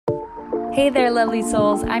Hey there, lovely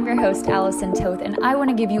souls. I'm your host, Allison Toth, and I want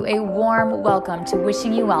to give you a warm welcome to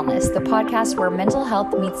Wishing You Wellness, the podcast where mental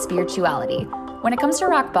health meets spirituality. When it comes to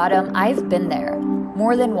rock bottom, I've been there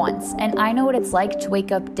more than once, and I know what it's like to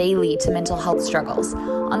wake up daily to mental health struggles.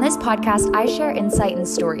 On this podcast, I share insight and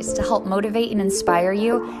stories to help motivate and inspire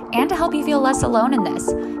you and to help you feel less alone in this.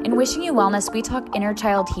 In Wishing You Wellness, we talk inner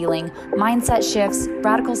child healing, mindset shifts,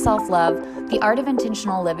 radical self-love, the art of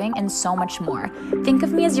intentional living, and so much more. Think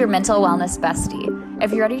of me as your mental wellness bestie.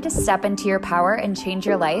 If you're ready to step into your power and change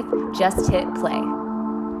your life, just hit play.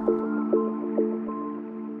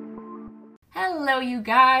 Hello, you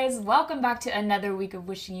guys. Welcome back to another week of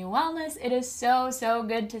Wishing You Wellness. It is so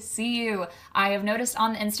good to see you. I have noticed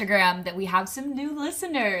on Instagram that we have some new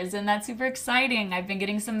listeners, and that's super exciting. I've been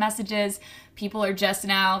getting some messages. People are just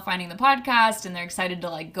now finding the podcast, and they're excited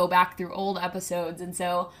to go back through old episodes. And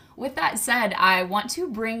so with that said, I want to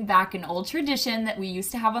bring back an old tradition that we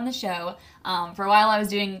used to have on the show. For a while I was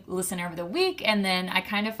doing Listener of the Week, and then I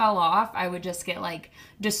kind of fell off. I would just get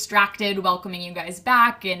distracted welcoming you guys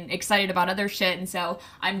back and excited about other shit. And so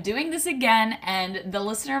I'm doing this again, and the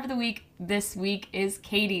Listener of the Week this week is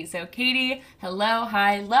Katie. So Katie, hello,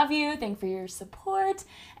 hi, love you. Thank you for your support.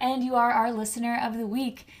 And you are our Listener of the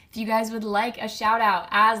Week. If you guys would like a shout out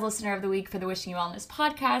as Listener of the Week for the Wishing You Wellness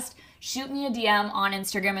podcast, shoot me a DM on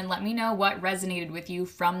Instagram and let me know what resonated with you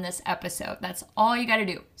from this episode. That's all you gotta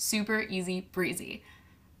do. Super easy breezy.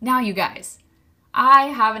 Now, you guys, I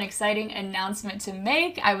have an exciting announcement to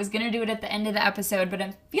make. I was gonna do it at the end of the episode, but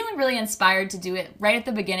I'm feeling really inspired to do it right at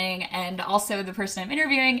the beginning, and also the person I'm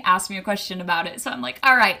interviewing asked me a question about it, so I'm like,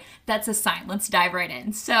 all right, that's a sign. Let's dive right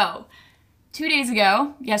in. So, 2 days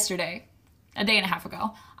ago, yesterday, a day and a half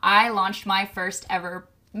ago, I launched my first ever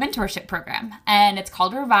mentorship program, and it's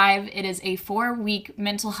called Revive. It is a 4-week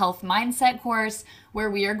mental health mindset course where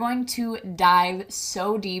we are going to dive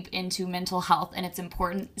so deep into mental health and its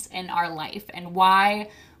importance in our life and why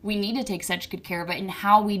we need to take such good care of it and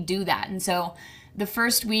how we do that. And so the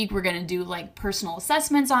first week we're going to do personal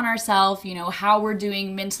assessments on ourselves, how we're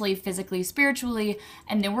doing mentally, physically, spiritually,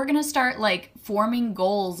 and then we're going to start forming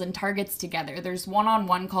goals and targets together. There's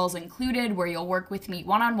one-on-one calls included where you'll work with me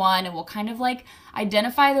one-on-one, and we'll kind of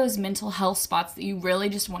identify those mental health spots that you really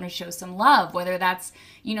just want to show some love, whether that's,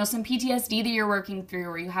 some PTSD that you're working through,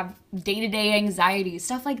 or you have day-to-day anxiety,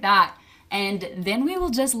 stuff like that. And then we will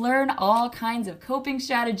just learn all kinds of coping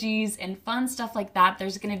strategies and fun stuff like that.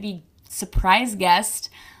 There's going to be surprise guest.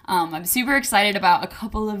 I'm super excited about a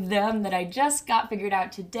couple of them that I just got figured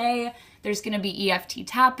out today. There's going to be EFT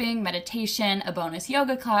tapping, meditation, a bonus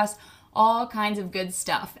yoga class, all kinds of good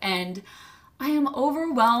stuff. And I am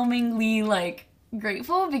overwhelmingly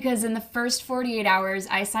grateful because in the first 48 hours,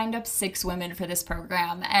 I signed up 6 women for this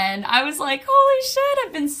program. And I was like, holy shit,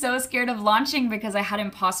 I've been so scared of launching because I had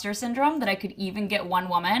imposter syndrome that I could even get one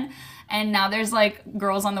woman. And now there's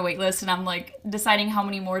girls on the wait list, and I'm deciding how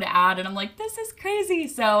many more to add. And I'm like, this is crazy.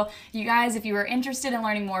 So you guys, if you are interested in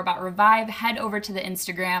learning more about Revive, head over to the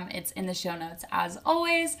Instagram. It's in the show notes as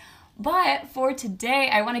always. But for today,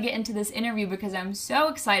 I want to get into this interview because I'm so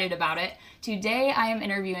excited about it. Today, I am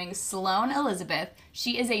interviewing Sloane Elizabeth.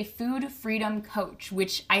 She is a food freedom coach,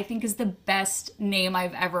 which I think is the best name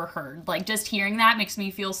I've ever heard. Just hearing that makes me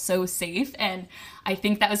feel so safe, and I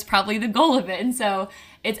think that was probably the goal of it. And so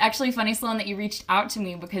it's actually funny, Sloane, that you reached out to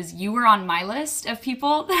me because you were on my list of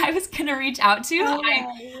people that I was going to reach out to.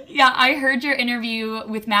 I heard your interview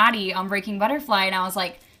with Maddie on Breaking Butterfly, and I was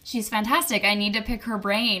like, she's fantastic. I need to pick her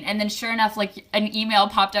brain. And then sure enough, an email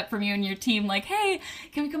popped up from you and your team hey,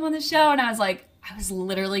 can we come on the show? And I was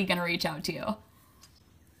literally going to reach out to you.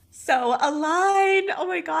 So aligned. Oh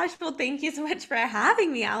my gosh. Well, thank you so much for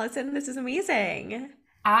having me, Allison. This is amazing.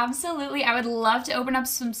 Absolutely. I would love to open up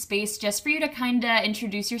some space just for you to kind of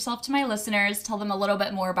introduce yourself to my listeners, tell them a little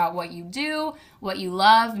bit more about what you do, what you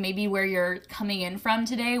love, maybe where you're coming in from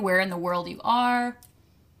today, where in the world you are.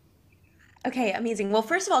 Okay, amazing. Well,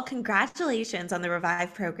 first of all, congratulations on the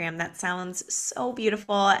Revive program. That sounds so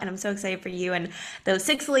beautiful, and I'm so excited for you and those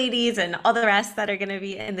 6 ladies and all the rest that are going to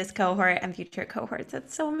be in this cohort and future cohorts.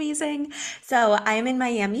 That's so amazing. So I'm in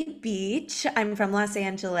Miami Beach. I'm from Los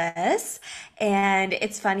Angeles, and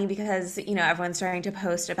it's funny because, everyone's starting to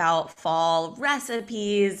post about fall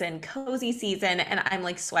recipes and cozy season, and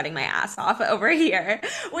I'm sweating my ass off over here,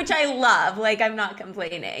 which I love. I'm not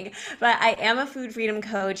complaining, but I am a food freedom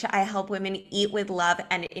coach. I help women eat with love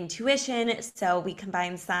and intuition. So we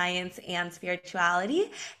combine science and spirituality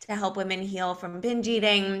to help women heal from binge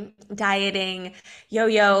eating, dieting,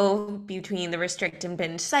 yo-yo between the restrict and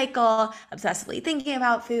binge cycle, obsessively thinking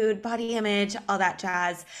about food, body image, all that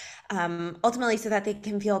jazz. ultimately so that they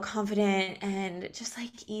can feel confident and just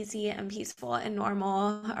like easy and peaceful and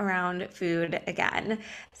normal around food again.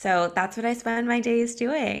 So that's what I spend my days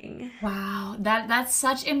doing. Wow, that's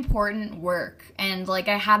such important work. And like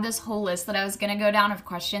I had this whole list that I was going to go down of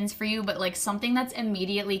questions for you, but like something that's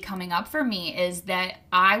immediately coming up for me is that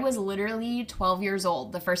I was literally 12 years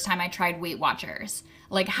old the first time I tried Weight Watchers.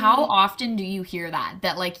 Like how often do you hear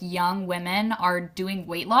that like young women are doing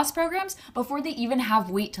weight loss programs before they even have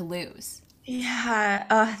weight to lose?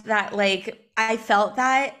 Yeah, that like I felt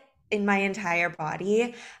that in my entire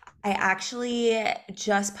body. I actually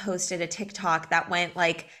just posted a TikTok that went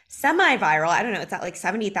like semi-viral. I don't know, it's at like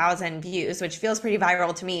 70,000 views, which feels pretty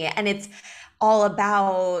viral to me. And it's all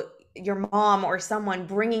about your mom or someone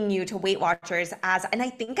bringing you to Weight Watchers as, and I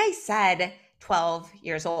think I said 12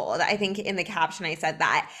 years old. I think in the caption I said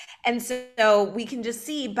that. And so we can just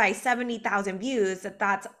see by 70,000 views that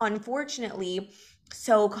that's unfortunately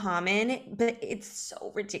so common, but it's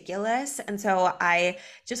so ridiculous. And so I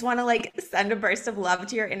just want to like send a burst of love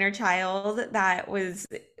to your inner child that was,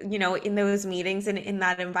 in those meetings and in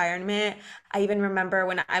that environment. I even remember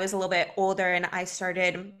when I was a little bit older and I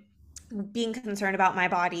started being concerned about my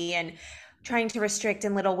body and trying to restrict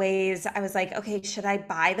in little ways. I was like, okay, should I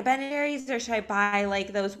buy the Ben& Jerry's or should I buy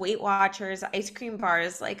like those Weight Watchers ice cream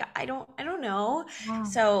bars? Like, I don't know. Wow.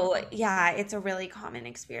 So yeah, it's a really common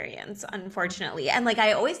experience, unfortunately. And like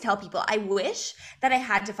I always tell people, I wish that I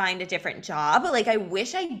had to find a different job. Like I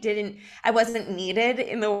wish I wasn't needed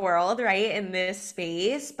in the world, right? In this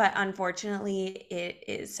space, but unfortunately it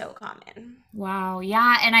is so common. Wow.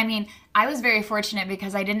 Yeah. And I mean, I was very fortunate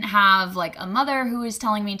because I didn't have like a mother who was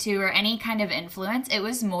telling me to or any kind of influence. It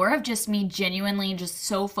was more of just me genuinely just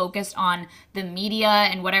so focused on the media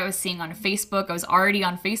and what I was seeing on Facebook. I was already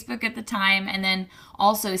on Facebook at the time. And then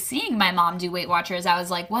also seeing my mom do Weight Watchers, I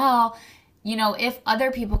was like, well, if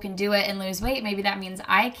other people can do it and lose weight, maybe that means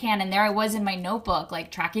I can. And there I was in my notebook,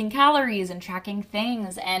 like tracking calories and tracking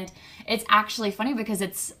things. And it's actually funny because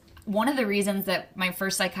it's one of the reasons that my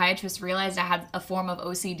first psychiatrist realized I had a form of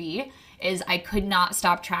OCD is I could not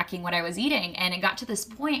stop tracking what I was eating. And it got to this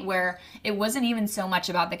point where it wasn't even so much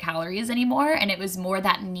about the calories anymore. And it was more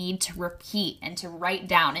that need to repeat and to write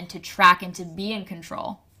down and to track and to be in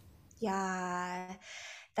control. Yeah,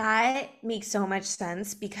 that makes so much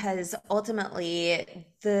sense because ultimately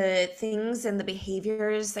the things and the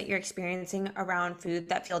behaviors that you're experiencing around food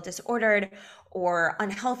that feel disordered or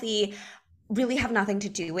unhealthy really have nothing to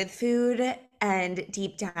do with food. And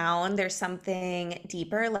deep down, there's something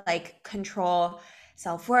deeper like control,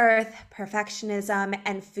 self worth, perfectionism,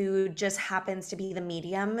 and food just happens to be the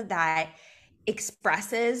medium that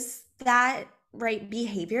expresses that right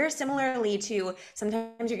behavior. Similarly to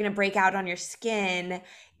sometimes you're going to break out on your skin.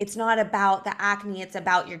 It's not about the acne, it's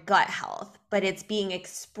about your gut health, but it's being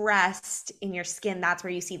expressed in your skin. That's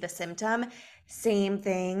where you see the symptom. Same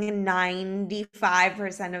thing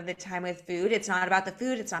 95% of the time with food. It's not about the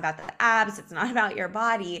food, it's not about the abs, it's not about your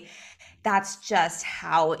body. That's just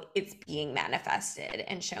how it's being manifested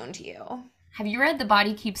and shown to you. Have you read The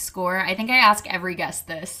Body Keeps Score? I think I ask every guest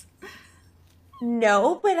this.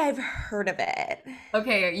 No, but I've heard of it.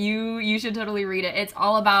 Okay, you should totally read it. It's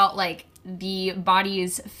all about like the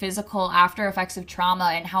body's physical after effects of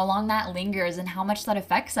trauma and how long that lingers and how much that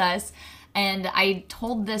affects us. And I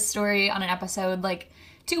told this story on an episode like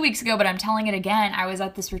 2 weeks ago, but I'm telling it again. I was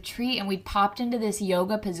at this retreat and we popped into this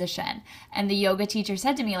yoga position. And the yoga teacher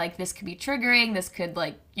said to me, like, this could be triggering. This could,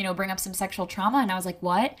 like, bring up some sexual trauma. And I was like,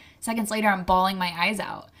 what? Seconds later, I'm bawling my eyes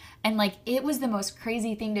out. And, like, it was the most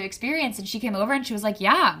crazy thing to experience. And she came over and she was like,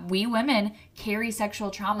 yeah, we women carry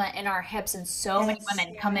sexual trauma in our hips. And so many Yes,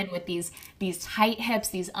 women come yeah. in with these tight hips,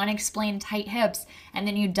 these unexplained tight hips. And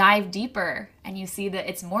then you dive deeper and you see that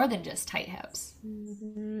it's more than just tight hips.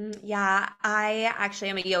 Yeah, I actually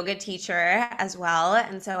am a yoga teacher as well.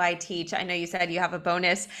 And so I teach, I know you said you have a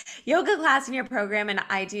bonus yoga class in your program, and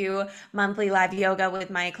I do monthly live yoga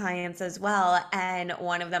with my clients as well. And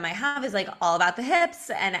one of them I have is like all about the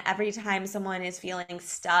hips. And every time someone is feeling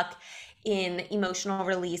stuck in emotional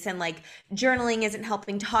release and like journaling isn't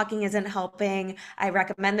helping, talking isn't helping, I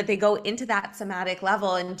recommend that they go into that somatic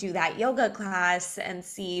level and do that yoga class and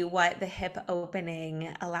see what the hip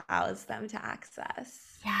opening allows them to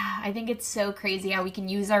access. Yeah, I think it's so crazy how we can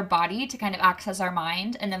use our body to kind of access our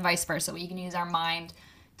mind, and then vice versa. We can use our mind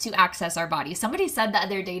to access our body. Somebody said the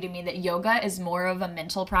other day to me that yoga is more of a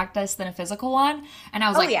mental practice than a physical one. And I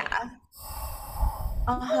was Oh like, yeah,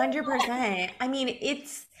 100%. I mean,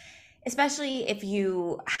 it's especially if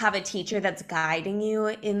you have a teacher that's guiding you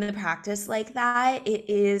in the practice like that, it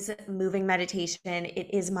is moving meditation, it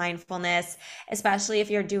is mindfulness, especially if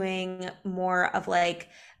you're doing more of like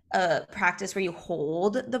a practice where you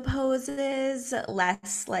hold the poses,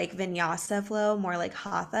 less like vinyasa flow, more like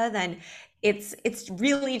hatha, then it's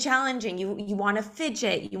really challenging. You want to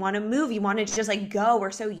fidget, you want to move, you want to just like go.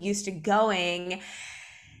 We're so used to going,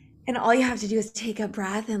 and all you have to do is take a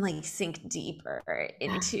breath and like sink deeper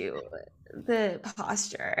into the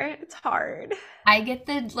posture. It's hard. I get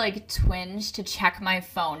the like twinge to check my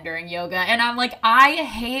phone during yoga, and I'm like, I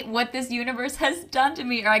hate what this universe has done to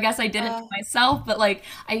me. Or I guess I did it to Uh, myself, but like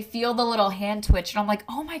I feel the little hand twitch, and I'm like,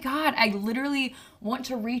 oh my God, I literally want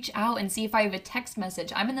to reach out and see if I have a text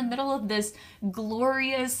message. I'm in the middle of this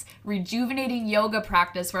glorious, rejuvenating yoga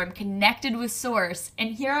practice where I'm connected with Source,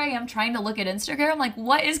 and here I am trying to look at Instagram, like,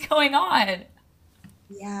 what is going on?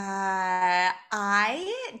 Yeah,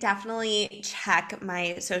 I definitely check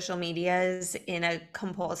my social medias in a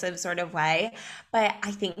compulsive sort of way, but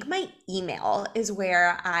I think my email is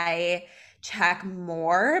where I check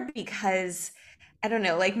more because I don't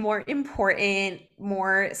know, like more important,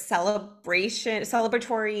 more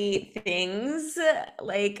celebratory things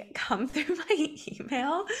like come through my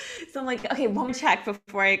email. So I'm like, okay, one check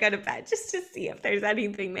before I go to bed just to see if there's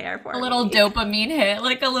anything there A for little me. dopamine hit,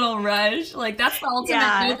 like a little rush. Like that's the ultimate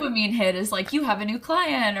Yeah. dopamine hit is like you have a new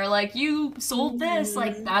client or like you sold this.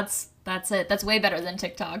 Like Mhm. that's it. That's way better than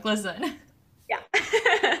TikTok. Listen. Yeah,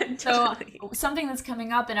 So totally. something that's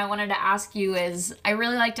coming up and I wanted to ask you is I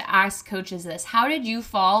really like to ask coaches this. How did you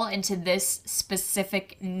fall into this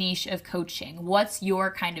specific niche of coaching? What's your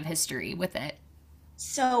kind of history with it?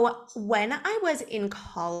 So when I was in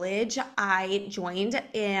college, I joined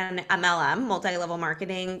an MLM, multi-level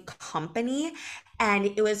marketing company, and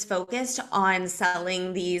it was focused on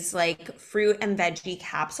selling these like fruit and veggie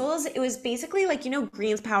capsules. It was basically like,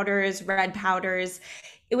 greens powders, red powders.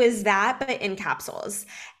 It was that, but in capsules.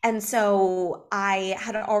 And so I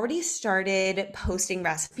had already started posting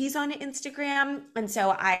recipes on Instagram. And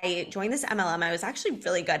so I joined this MLM. I was actually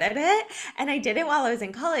really good at it. And I did it while I was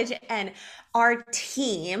in college. And our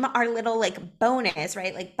team, our little like bonus,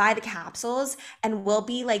 right? Like buy the capsules and we'll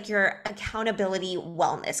be like your accountability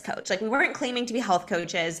wellness coach. Like we weren't claiming to be health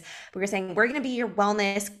coaches. We were saying we're going to be your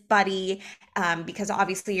wellness buddy because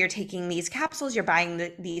obviously you're taking these capsules, you're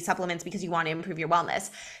buying these supplements because you want to improve your wellness.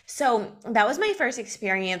 So that was my first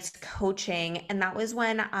experience coaching. And that was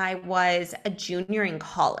when I was a junior in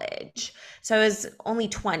college. So I was only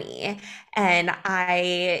 20. And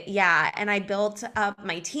I built up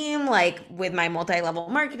my team like with my multi-level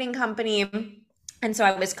marketing company. And so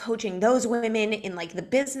I was coaching those women in like the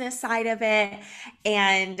business side of it.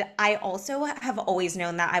 And I also have always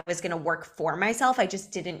known that I was going to work for myself. I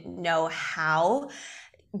just didn't know how.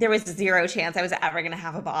 There was zero chance I was ever going to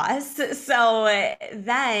have a boss. So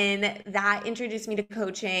then that introduced me to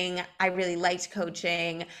coaching. I really liked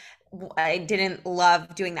coaching. I didn't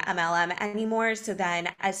love doing the MLM anymore. So then,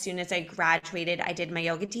 as soon as I graduated, I did my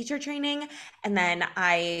yoga teacher training. And then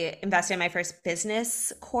I invested in my first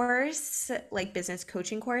business course, like business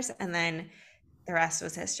coaching course. And then the rest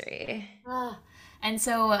was history. Ah. And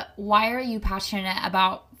so, why are you passionate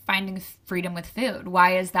about finding freedom with food?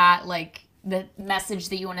 Why is that like the message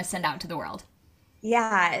that you want to send out to the world?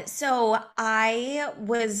 Yeah, so I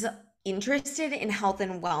was interested in health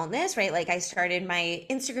and wellness, right? Like I started my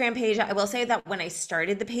Instagram page. I will say that when I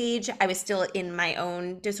started the page, I was still in my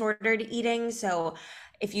own disordered eating. So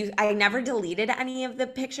I never deleted any of the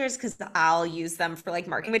pictures because I'll use them for like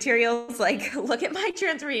marketing materials. Like, look at my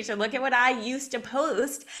transformation, look at what I used to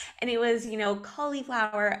post. And it was,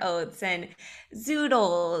 cauliflower oats and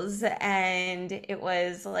zoodles, and it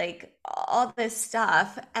was like all this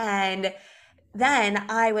stuff. And then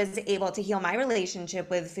I was able to heal my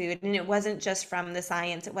relationship with food. And it wasn't just from the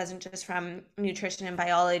science, it wasn't just from nutrition and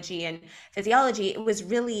biology and physiology. It was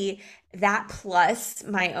really that plus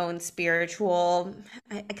my own spiritual.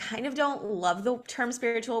 I kind of don't love the term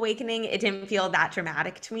spiritual awakening. It didn't feel that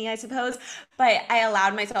dramatic to me, I suppose. But I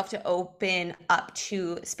allowed myself to open up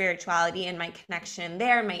to spirituality and my connection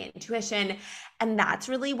there, my intuition. And that's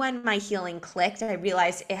really when my healing clicked. I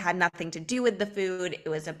realized it had nothing to do with the food, it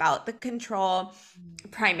was about the control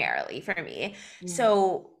primarily for me. Yeah.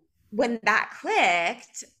 So when that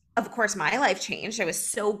clicked, of course, my life changed. I was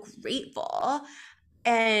so grateful.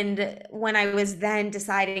 And when I was then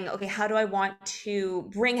deciding, okay, how do I want to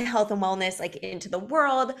bring health and wellness like into the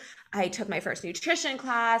world? I took my first nutrition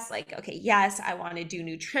class. Like, okay, yes, I want to do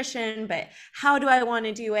nutrition, but how do I want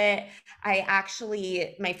to do it?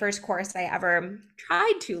 My first course I ever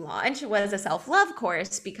tried to launch was a self-love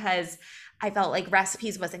course because I felt like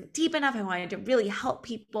recipes wasn't deep enough. I wanted to really help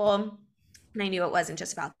people. And I knew it wasn't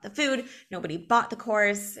just about the food. Nobody bought the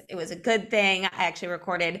course. It was a good thing. I actually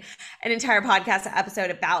recorded an entire podcast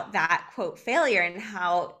episode about that quote failure and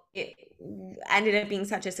how it ended up being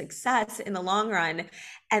such a success in the long run.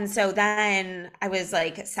 And so then I was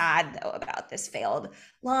like sad though about this failed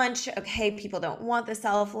launch. Okay, people don't want the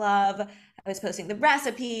self-love. I was posting the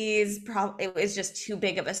recipes. It was just too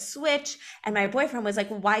big of a switch. And my boyfriend was like,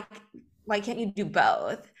 why can't you do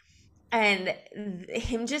both? And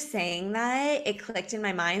him just saying that, it clicked in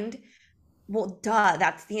my mind. Well, duh,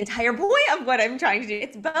 that's the entire point of what I'm trying to do.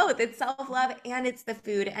 It's both. It's self-love and it's the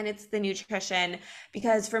food and it's the nutrition.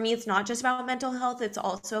 Because for me, it's not just about mental health, it's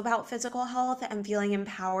also about physical health and feeling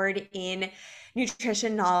empowered in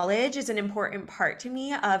nutrition knowledge is an important part to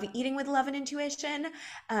me of eating with love and intuition.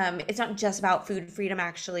 It's not just about food freedom,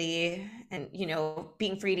 actually, and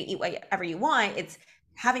being free to eat whatever you want. It's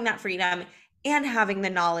having that freedom and having the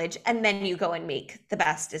knowledge, and then you go and make the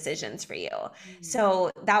best decisions for you.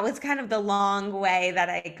 So that was kind of the long way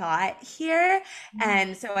that I got here.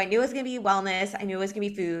 And so I knew it was going to be wellness, I knew it was going to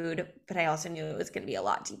be food, but I also knew it was going to be a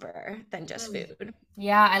lot deeper than just food.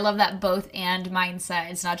 Yeah, I love that both and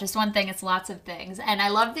mindset. It's not just one thing, it's lots of things. And I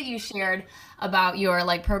love that you shared about your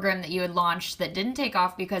like program that you had launched that didn't take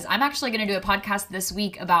off, because I'm actually going to do a podcast this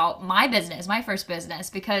week about my business, my first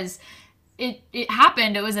business, because it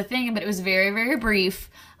happened. It was a thing, but it was very, very brief.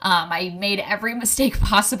 I made every mistake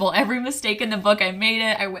possible, every mistake in the book. I made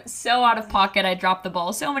it. I went so out of pocket. I dropped the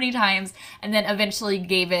ball so many times, and then eventually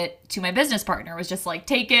gave it to my business partner. It was just like,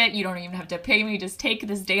 take it. You don't even have to pay me. Just take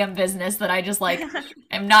this damn business that I just like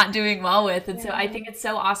am not doing well with. And so I think it's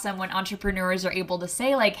so awesome when entrepreneurs are able to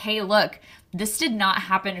say like, hey, look, this did not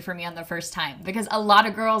happen for me on the first time, because a lot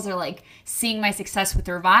of girls are like seeing my success with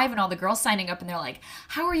Revive and all the girls signing up and they're like,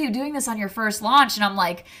 how are you doing this on your first launch? And I'm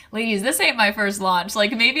like, ladies, this ain't my first launch.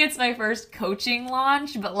 Like maybe it's my first coaching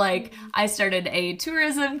launch, but like I started a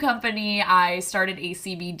tourism company. I started a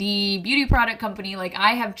CBD beauty product company. Like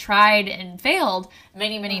I have tried and failed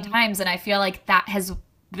many, many times. And I feel like that has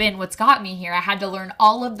been what's got me here. I had to learn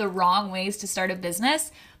all of the wrong ways to start a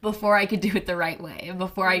business before I could do it the right way, and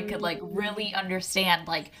before I could like really understand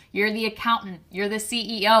like you're the accountant, you're the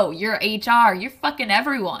CEO, you're HR, you're fucking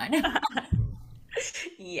everyone.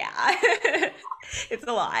 Yeah. It's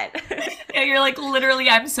a lot. Yeah, you're like literally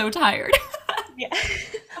I'm so tired. Yeah.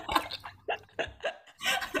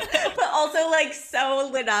 But also like so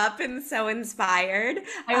lit up and so inspired.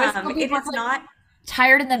 I always tell It people is it's like not.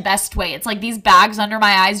 tired in the best way. It's like these bags under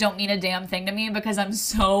my eyes don't mean a damn thing to me because I'm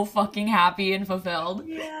so fucking happy and fulfilled.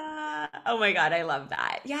 Yeah. Oh my God, I love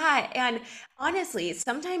that. Yeah. And honestly,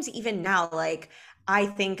 sometimes even now, like I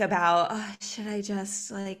think about, oh, should I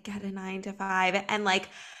just like get a 9 to 5? And like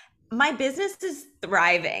my business is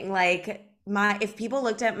thriving. Like my if people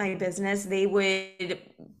looked at my business, they would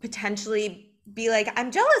potentially be like,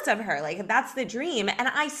 I'm jealous of her. Like that's the dream. And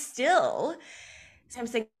I still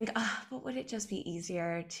sometimes think, oh, but would it just be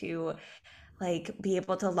easier to like be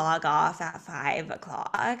able to log off at 5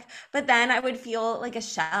 o'clock? But then I would feel like a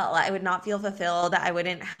shell. I would not feel fulfilled. I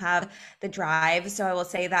wouldn't have the drive. So I will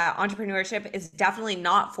say that entrepreneurship is definitely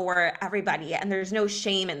not for everybody. And there's no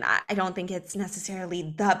shame in that. I don't think it's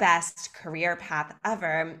necessarily the best career path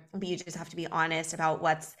ever, but you just have to be honest about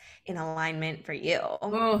what's in alignment for you.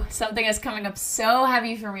 Oh, something is coming up so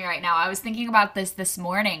heavy for me right now. I was thinking about this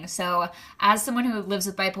morning. So, as someone who lives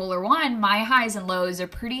with bipolar 1, my highs and lows are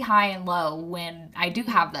pretty high and low when I do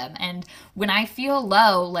have them. And when I feel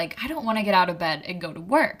low, like I don't want to get out of bed and go to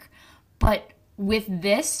work. But with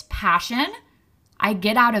this passion, I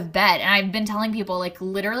get out of bed, and I've been telling people like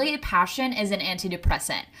literally passion is an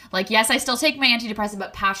antidepressant. Like yes, I still take my antidepressant,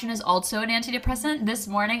 but passion is also an antidepressant. This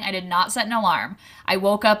morning I did not set an alarm. I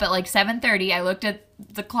woke up at like 7:30. I looked at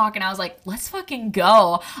the clock and I was like, let's fucking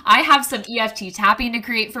go. I have some EFT tapping to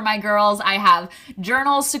create for my girls. I have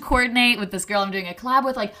journals to coordinate with this girl I'm doing a collab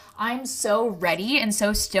with. Like I'm so ready and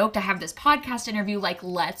so stoked. I have this podcast interview. Like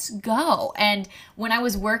let's go. And when I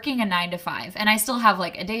was working a 9 to 5, and I still have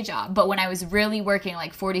like a day job, but when I was really working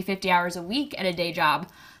like 40, 50 hours a week at a day job,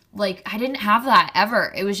 like I didn't have that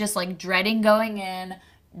ever. It was just like dreading going in,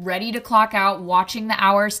 ready to clock out, watching the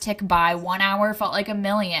hours tick by. 1 hour felt like a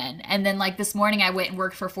million. And then like this morning I went and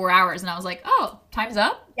worked for 4 hours and I was like, oh, time's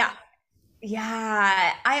up. Yeah.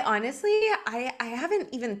 Yeah, I honestly, I haven't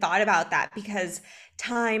even thought about that because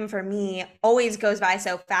time for me always goes by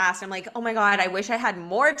so fast. I'm like, oh my God, I wish I had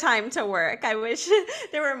more time to work. I wish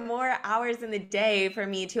there were more hours in the day for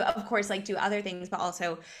me to, of course, like do other things, but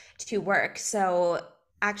also to work. So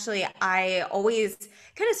Actually, I always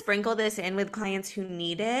kind of sprinkle this in with clients who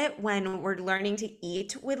need it. When we're learning to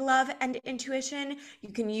eat with love and intuition,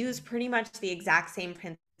 you can use pretty much the exact same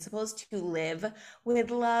principles to live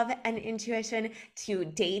with love and intuition, to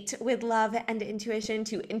date with love and intuition,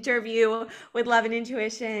 to interview with love and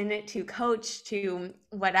intuition, to coach, to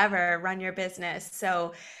whatever, run your business.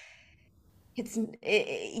 So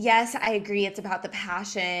yes, I agree. It's about the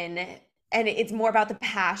passion, and it's more about the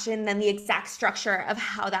passion than the exact structure of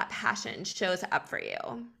how that passion shows up for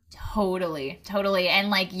you. Totally, totally. And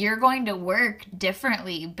like you're going to work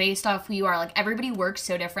differently based off who you are. Like everybody works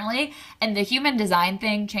so differently. And the human design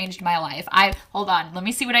thing changed my life. I hold on, let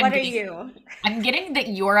me see what I'm What are getting. you? I'm getting that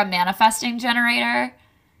you're a manifesting generator.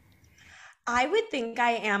 I would think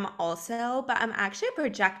I am also, but I'm actually a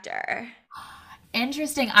projector.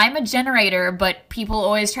 Interesting. I'm a generator, but people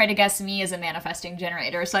always try to guess me as a manifesting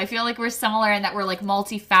generator. So I feel like we're similar in that we're like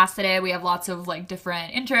multifaceted. We have lots of like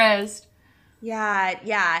different interests. Yeah,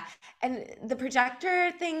 yeah. And the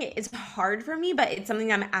projector thing is hard for me, but it's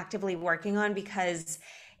something I'm actively working on because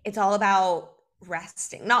it's all about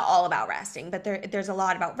resting. Not all about resting, but there's a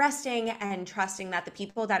lot about resting and trusting that the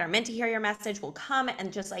people that are meant to hear your message will come,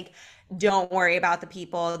 and just like don't worry about the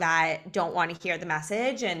people that don't want to hear the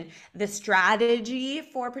message. And the strategy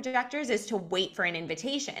for projectors is to wait for an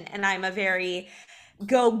invitation. And I'm a very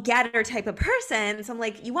go getter type of person. So I'm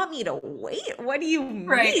like, you want me to wait? What do you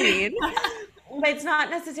Right. mean? But it's not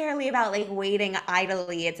necessarily about like waiting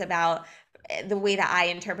idly. It's about the way that I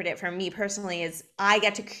interpret it for me personally is I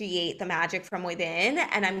get to create the magic from within,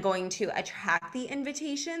 and I'm going to attract the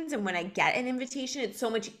invitations. And when I get an invitation, it's so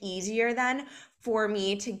much easier then for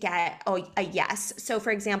me to get a yes. So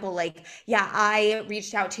for example, like, yeah, I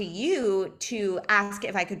reached out to you to ask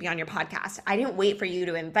if I could be on your podcast. I didn't wait for you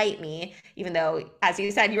to invite me, even though, as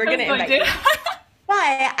you said, you were I going was to going invite to. me.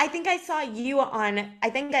 But I think I saw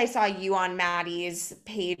you on Maddie's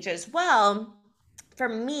page as well. For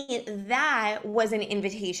me, that was an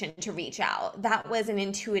invitation to reach out. That was an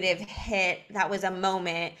intuitive hit. That was a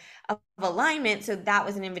moment of alignment. So that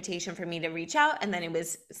was an invitation for me to reach out. And then it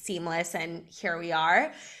was seamless. And here we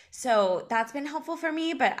are. So that's been helpful for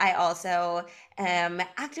me. But I also am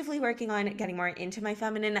actively working on getting more into my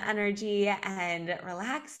feminine energy and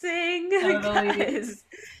relaxing Totally. because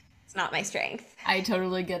it's not my strength. I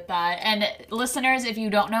totally get that. And listeners, if you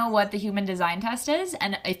don't know what the human design test is,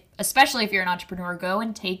 and especially if you're an entrepreneur, go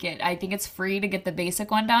and take it. I think it's free to get the basic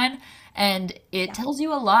one done. And it Yeah. tells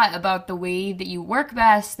you a lot about the way that you work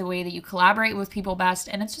best, the way that you collaborate with people best.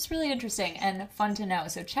 And it's just really interesting and fun to know.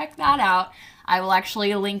 So check that out. I will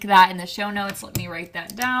actually link that in the show notes. Let me write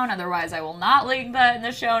that down. Otherwise, I will not link that in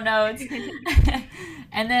the show notes.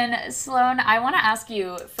 And then, Sloane, I want to ask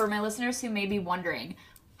you, for my listeners who may be wondering,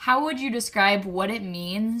 how would you describe what it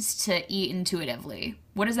means to eat intuitively?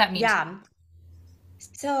 What does that mean to you? Yeah.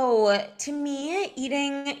 So to me,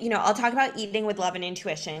 eating, I'll talk about eating with love and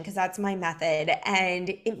intuition because that's my method. And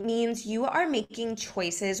it means you are making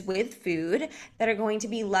choices with food that are going to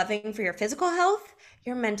be loving for your physical health,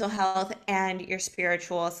 your mental health, and your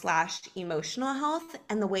spiritual slash emotional health.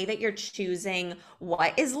 And the way that you're choosing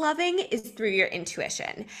what is loving is through your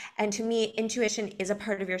intuition. And to me, intuition is a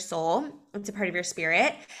part of your soul, it's a part of your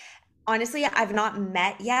spirit. Honestly, I've not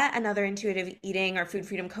met yet another intuitive eating or food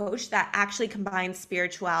freedom coach that actually combines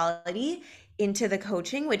spirituality into the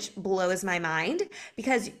coaching, which blows my mind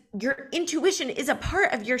because your intuition is a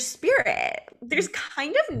part of your spirit. There's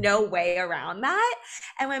kind of no way around that.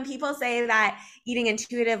 And when people say that eating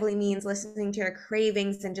intuitively means listening to your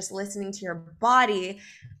cravings and just listening to your body,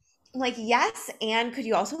 I'm like, yes. And could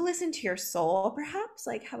you also listen to your soul, perhaps?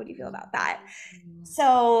 Like, how would you feel about that?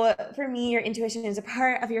 So for me, your intuition is a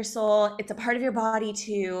part of your soul. It's a part of your body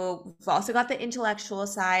too. We've also got the intellectual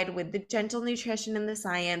side with the gentle nutrition and the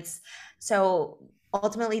science. So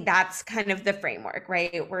ultimately, that's kind of the framework,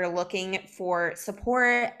 right? We're looking for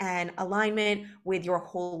support and alignment with your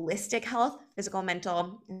holistic health, physical,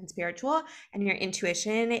 mental, and spiritual. And your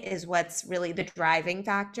intuition is what's really the driving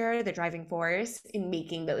factor, the driving force in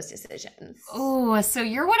making those decisions. Oh, so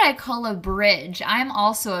you're what I call a bridge. I'm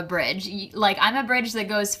also a bridge. Like I'm a bridge that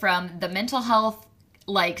goes from the mental health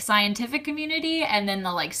like scientific community and then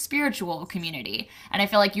the like spiritual community. And I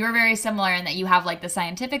feel like you're very similar in that you have like the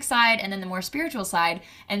scientific side and then the more spiritual side.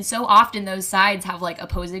 And so often those sides have like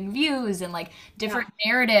opposing views and like Yeah. different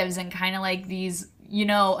narratives and kind of like these,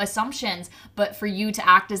 assumptions. But for you to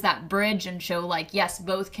act as that bridge and show like, yes,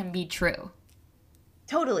 both can be true.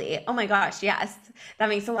 Totally. Oh my gosh, yes. That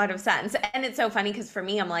makes a lot of sense. And it's so funny because for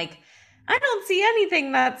me, I'm like, I don't see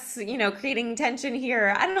anything that's, creating tension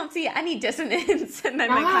here. I don't see any dissonance. And then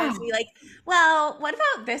my clients Yeah. be like, well, what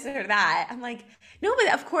about this or that? I'm like, no,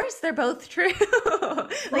 but of course they're both true.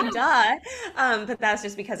 Like, Yeah. duh. But that's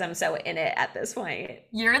just because I'm so in it at this point.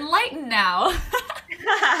 You're enlightened now.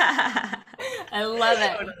 I love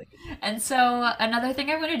it. Totally. And so, another thing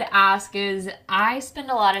I wanted to ask is I spend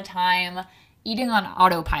a lot of time eating on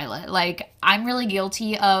autopilot. Like, I'm really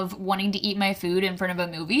guilty of wanting to eat my food in front of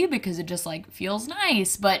a movie because it just like feels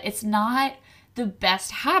nice, but it's not the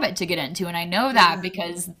best habit to get into. And I know that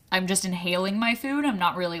because I'm just inhaling my food. I'm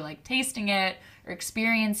not really like tasting it or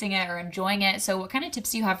experiencing it or enjoying it. So, what kind of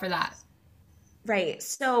tips do you have for that? Right.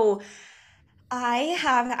 So I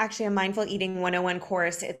have actually a mindful eating 101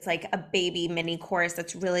 course. It's like a baby mini course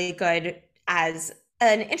that's really good as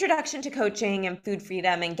an introduction to coaching and food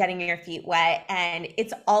freedom and getting your feet wet. And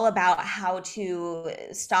it's all about how to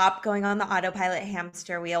stop going on the autopilot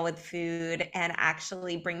hamster wheel with food and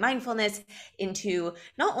actually bring mindfulness into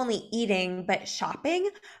not only eating, but shopping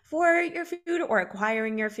for your food or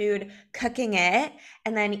acquiring your food, cooking it,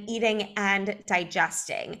 and then eating and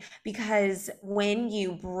digesting. Because when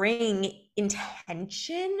you bring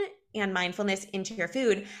intention and mindfulness into your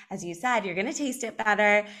food, as you said, you're going to taste it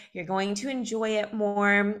better. You're going to enjoy it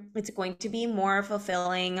more. It's going to be more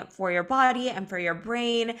fulfilling for your body and for your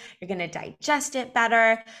brain. You're going to digest it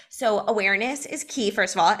better. So, awareness is key,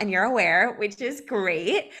 first of all, and you're aware, which is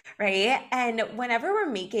great, right? And whenever we're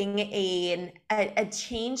making a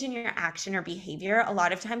change in your action or behavior, a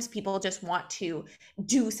lot of times people just want to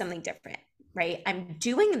do something different, right? I'm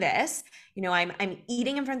doing this, I'm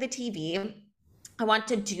eating in front of the TV. I want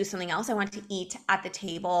to do something else. I want to eat at the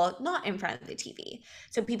table, not in front of the TV.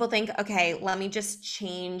 So people think, okay, let me just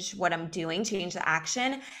change what I'm doing, change the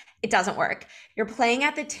action. It doesn't work. You're playing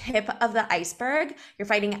at the tip of the iceberg. You're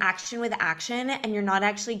fighting action with action, and you're not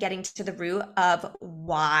actually getting to the root of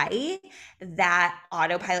why that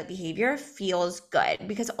autopilot behavior feels good.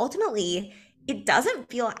 Because ultimately, it doesn't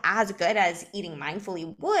feel as good as eating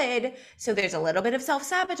mindfully would. So there's a little bit of self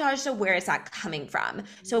sabotage. So, where is that coming from?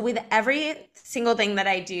 So, with every single thing that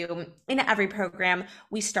I do in every program,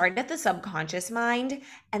 we start at the subconscious mind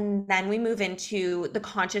and then we move into the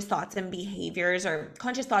conscious thoughts and behaviors, or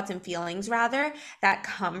conscious thoughts and feelings, rather, that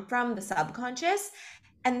come from the subconscious.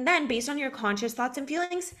 And then, based on your conscious thoughts and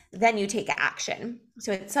feelings, then you take action.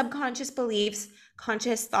 So, it's subconscious beliefs,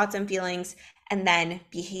 conscious thoughts and feelings, and then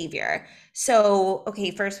behavior. So,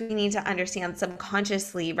 okay, first we need to understand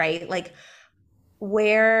subconsciously, right? Like,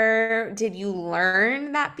 where did you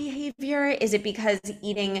learn that behavior? Is it because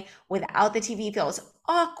eating without the TV feels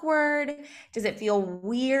awkward? Does it feel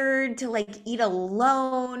weird to like eat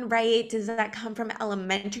alone, right? Does that come from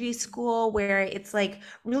elementary school where it's like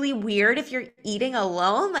really weird if you're eating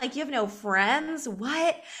alone? Like you have no friends?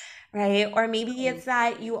 What? Right? Or maybe it's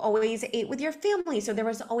that you always ate with your family. So there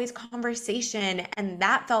was always conversation and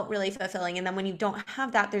that felt really fulfilling. And then when you don't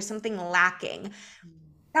have that, there's something lacking.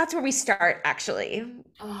 That's where we start, actually.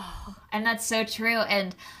 Oh, and that's so true.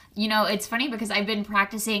 And, it's funny because I've been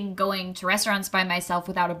practicing going to restaurants by myself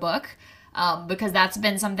without a book. Because that's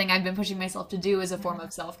been something I've been pushing myself to do as a form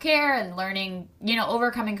of self care and learning,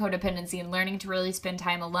 overcoming codependency and learning to really spend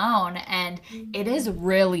time alone. And it is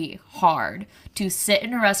really hard to sit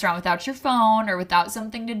in a restaurant without your phone or without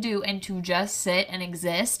something to do and to just sit and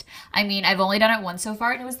exist. I mean, I've only done it once so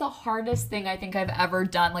far, and it was the hardest thing I think I've ever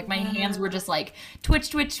done. Like, my hands were just like twitch,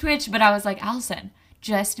 twitch, twitch. But I was like, Allison,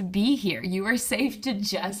 just be here. You are safe to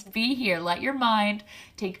just be here. Let your mind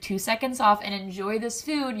take 2 seconds off and enjoy this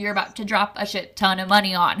food you're about to drop a shit ton of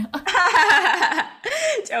money on.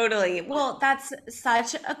 Totally. Well, that's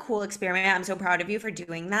such a cool experiment. I'm so proud of you for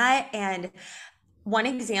doing that. And one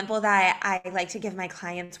example that I like to give my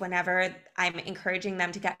clients whenever I'm encouraging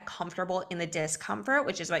them to get comfortable in the discomfort,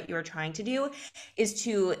 which is what you were trying to do, is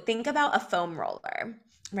to think about a foam roller,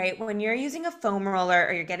 right? When you're using a foam roller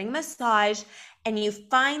or you're getting a massage and you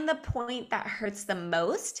find the point that hurts the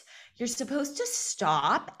most, you're supposed to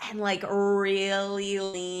stop and like really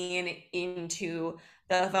lean into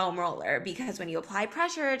the foam roller, because when you apply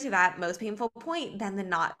pressure to that most painful point, then the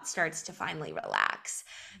knot starts to finally relax.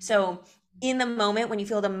 So in the moment when you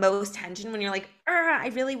feel the most tension, when you're like,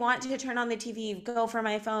 I really want to turn on the TV, go for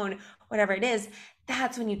my phone, whatever it is,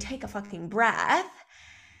 that's when you take a fucking breath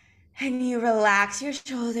and you relax your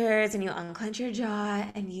shoulders and you unclench your jaw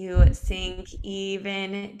and you sink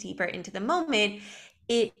even deeper into the moment.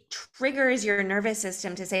 It triggers your nervous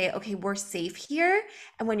system to say, okay, we're safe here.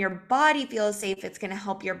 And when your body feels safe, it's going to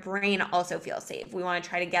help your brain also feel safe. We want to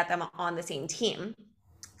try to get them on the same team.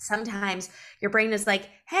 Sometimes your brain is like,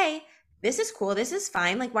 hey, this is cool, this is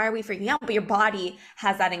fine. Like, why are we freaking out? But your body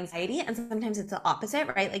has that anxiety. And sometimes it's the opposite,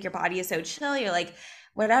 right? Like, your body is so chill. You're like,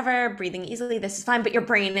 whatever, breathing easily, this is fine. But your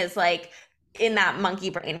brain is like in that monkey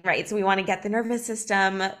brain, right? So we want to get the nervous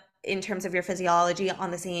system in terms of your physiology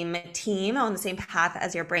on the same team, on the same path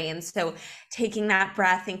as your brain. So taking that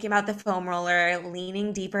breath, thinking about the foam roller,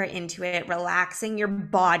 leaning deeper into it, relaxing your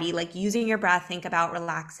body, like using your breath, think about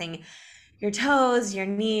relaxing your toes, your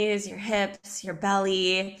knees, your hips, your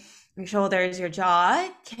belly, your shoulders, your jaw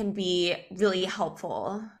can be really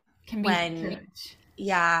helpful Can be when, huge.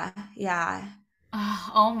 yeah.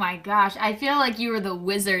 Oh my gosh. I feel like you were the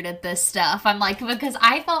wizard at this stuff. I'm like, because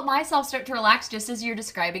I felt myself start to relax just as you're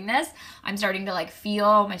describing this. I'm starting to like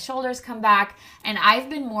feel my shoulders come back. And I've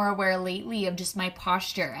been more aware lately of just my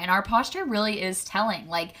posture. And our posture really is telling.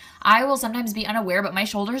 Like, I will sometimes be unaware, but my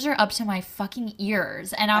shoulders are up to my fucking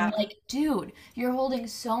ears. And I'm Yeah, like, dude, you're holding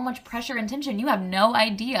so much pressure and tension. You have no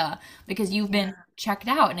idea because you've been yeah. checked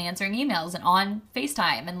out and answering emails and on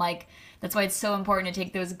FaceTime. And like, that's why it's so important to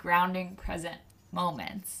take those grounding present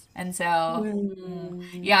moments. And so, Mm.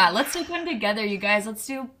 yeah, let's take one together, you guys. Let's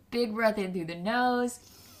do big breath in through the nose,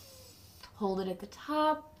 hold it at the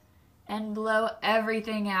top, and blow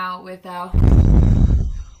everything out without.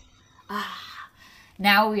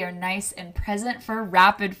 Now we are nice and present for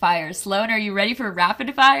rapid fire. Sloane, are you ready for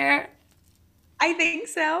rapid fire? I think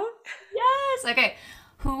so. Yes. Okay.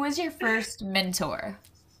 Who was your first mentor?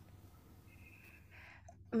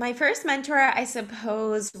 My first mentor, I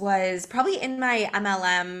suppose, was probably in my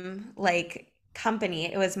MLM like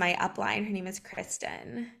company. It was my upline. Her name is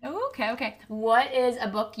Kristen. Oh, okay, okay. What is a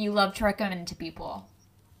book you love to recommend to people?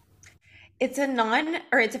 It's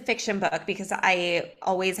a fiction book because I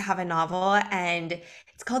always have a novel and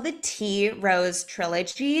it's called the Tea Rose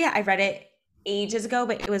Trilogy. I read it ages ago,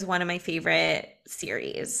 but it was one of my favorite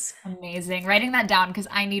series. Amazing. Writing that down because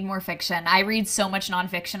I need more fiction. I read so much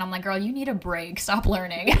nonfiction. I'm like, girl, you need a break. Stop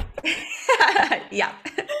learning. Yeah.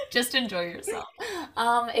 Just enjoy yourself.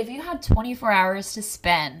 If you had 24 hours to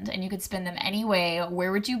spend and you could spend them any way,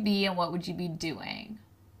 where would you be and what would you be doing?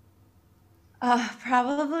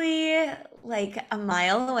 Probably like a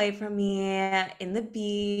mile away from me in the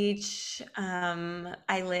beach.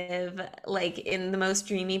 I live like in the most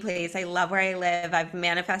dreamy place. I love where I live. I've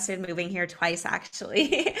manifested moving here twice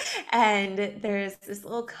actually. And there's this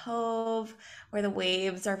little cove where the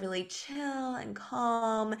waves are really chill and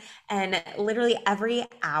calm. And literally every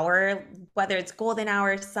hour, whether it's golden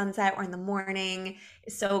hour, sunset, or in the morning,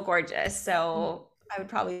 is so gorgeous. So I would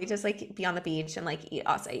probably just like be on the beach and like eat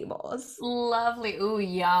acai bowls. Lovely. Ooh,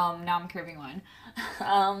 yum. Now I'm craving one.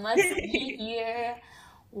 Let's see here.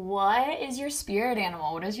 What is your spirit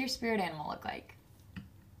animal? What does your spirit animal look like?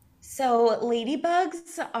 So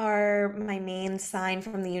ladybugs are my main sign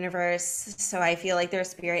from the universe. So I feel like they're a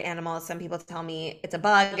spirit animal. Some people tell me it's a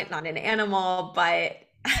bug, not an animal, but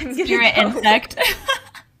I'm gonna Spirit go with insect.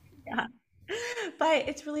 yeah. But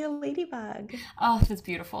it's really a ladybug. Oh, that's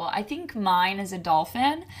beautiful. I think mine is a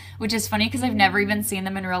dolphin, which is funny because I've never even Mm, seen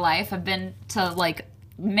them in real life. I've been to like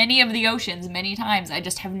many of the oceans many times. I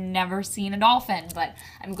just have never seen a dolphin, but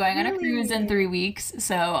I'm going on a cruise in really? 3 weeks,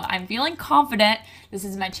 so I'm feeling confident. This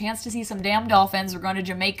is my chance to see some damn dolphins. We're going to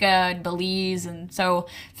Jamaica and Belize, and so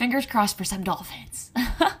fingers crossed for some dolphins.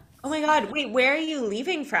 Oh my God. Wait, where are you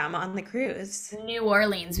leaving from on the cruise? New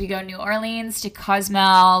Orleans. We go New Orleans to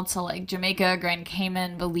Cozumel to like Jamaica, Grand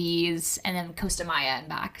Cayman, Belize, and then Costa Maya and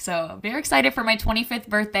back. So very excited for my 25th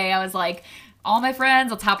birthday. I was like, all my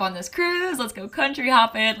friends, let's hop on this cruise. Let's go country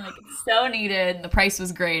hopping. Like it's so needed. And the price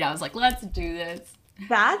was great. I was like, let's do this.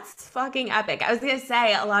 That's fucking epic. I was gonna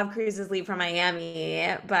say a lot of cruises leave from Miami,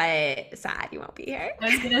 but sad you won't be here. I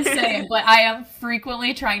was gonna say, but I am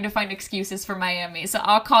frequently trying to find excuses for Miami. So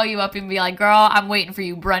I'll call you up and be like, girl, I'm waiting for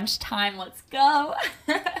you. Brunch time. Let's go.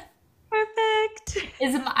 Perfect.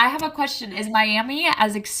 I have a question. Is Miami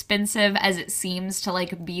as expensive as it seems to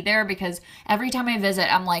like be there? Because every time I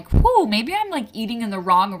visit, I'm like, whoo, maybe I'm like eating in the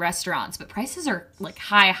wrong restaurants, but prices are like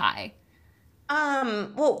high, high.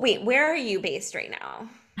 Well, wait, where are you based right now?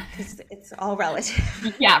 Because it's all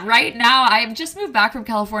relative. Yeah, right now I've just moved back from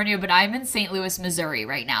California, but I'm in St. Louis, Missouri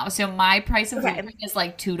right now. So my price of living Okay. is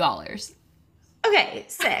like $2. Okay,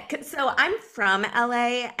 sick. So I'm from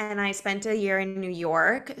LA and I spent a year in New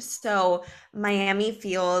York. So Miami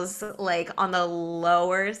feels like on the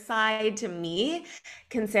lower side to me,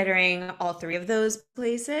 considering all three of those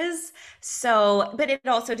places. So, but it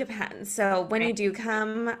also depends. So when you do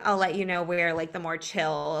come, I'll let you know where like the more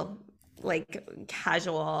chill, like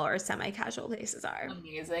casual or semi-casual places are.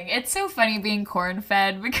 Amazing. It's so funny being corn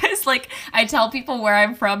fed because like I tell people where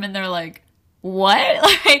I'm from and they're like, what?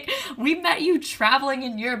 Like, we met you traveling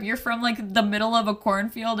in Europe. You're from like the middle of a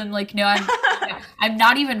cornfield, and like, no, I'm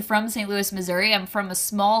not even from St. Louis, Missouri. I'm from a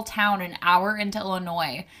small town an hour into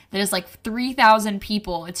Illinois that is like 3,000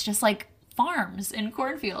 people. It's just like farms and Oh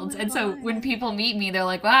cornfields. my And so when God. people meet me, they're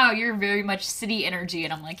like, "Wow, you're very much city energy."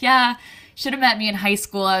 And I'm like, "Yeah, should have met me in high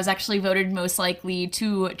school. I was actually voted most likely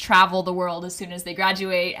to travel the world as soon as they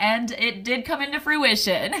graduate, and it did come into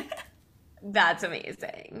fruition." That's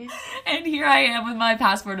amazing. And here I am with my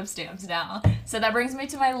passport of stamps now. So that brings me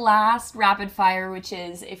to my last rapid fire, which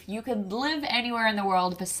is if you could live anywhere in the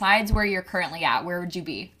world besides where you're currently at, where would you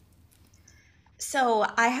be? So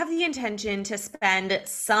I have the intention to spend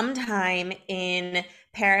some time in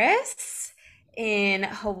Paris, in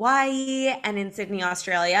Hawaii, and in Sydney,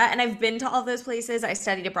 Australia. And I've been to all those places. I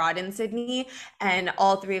studied abroad in Sydney, and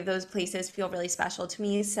all three of those places feel really special to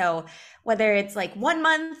me. So whether it's like 1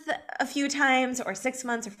 month a few times, or 6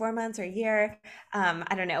 months, or 4 months, or a year,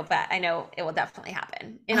 I don't know, but I know it will definitely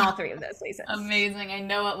happen in all three of those places. Amazing. I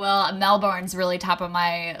know it will. Melbourne's really top of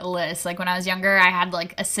my list. Like when I was younger, I had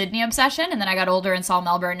like a Sydney obsession, and then I got older and saw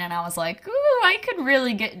Melbourne, and I was like, ooh, I could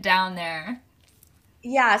really get down there.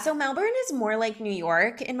 Yeah, so Melbourne is more like New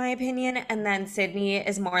York, in my opinion, and then Sydney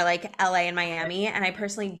is more like LA and Miami. And I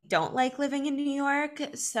personally don't like living in New York,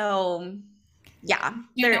 so yeah,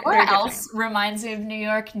 You know they're where different. else reminds me of New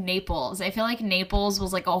York? Naples. I feel like Naples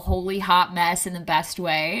was like a holy hot mess in the best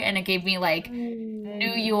way, and it gave me like New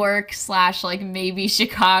Mm. York slash like maybe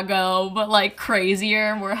Chicago, but like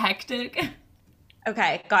crazier, more hectic.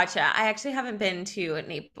 Okay, gotcha. I actually haven't been to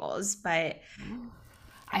Naples, but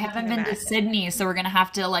I I can haven't been to imagine. Sydney, so we're gonna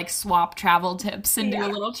have to like swap travel tips and do a Yeah,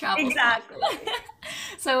 little travel swap. exactly.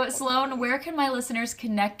 So, Sloane, where can my listeners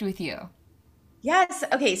connect with you? Yes.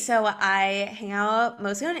 Okay. So I hang out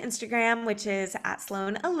mostly on Instagram, which is at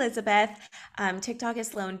Sloane Elizabeth. TikTok is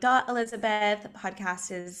Sloane.Elizabeth.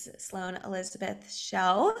 Podcast is Sloane Elizabeth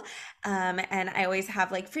Show. And I always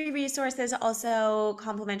have like free resources, also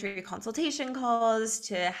complimentary consultation calls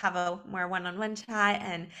to have a more one-on-one chat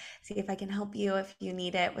and see if I can help you if you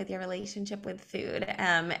need it with your relationship with food.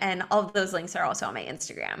 And all of those links are also on my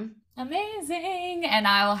Instagram. Amazing. And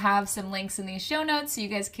I will have some links in these show notes so you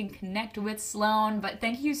guys can connect with Sloane. But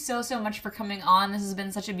thank you so, so much for coming on. This has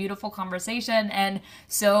been such a beautiful conversation and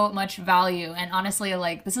so much value. And honestly,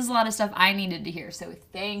 like, this is a lot of stuff I needed to hear. So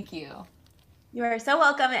thank you. You are so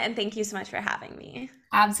welcome, and thank you so much for having me.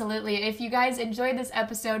 Absolutely. If you guys enjoyed this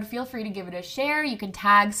episode, feel free to give it a share. You can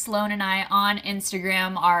tag Sloane and I on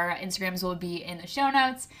Instagram. Our Instagrams will be in the show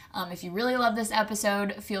notes. If you really love this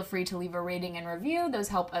episode, feel free to leave a rating and review. Those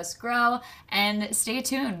help us grow. And stay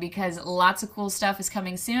tuned because lots of cool stuff is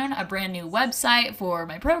coming soon. A brand new website for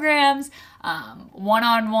my programs, one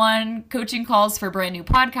on one coaching calls for brand new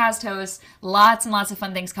podcast hosts, lots and lots of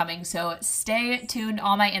fun things coming. So stay tuned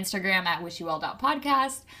on my Instagram at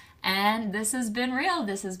wishyouwell.podcast. And this has been real.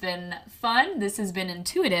 This has been fun. This has been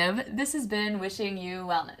intuitive. This has been wishing you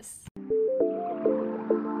wellness.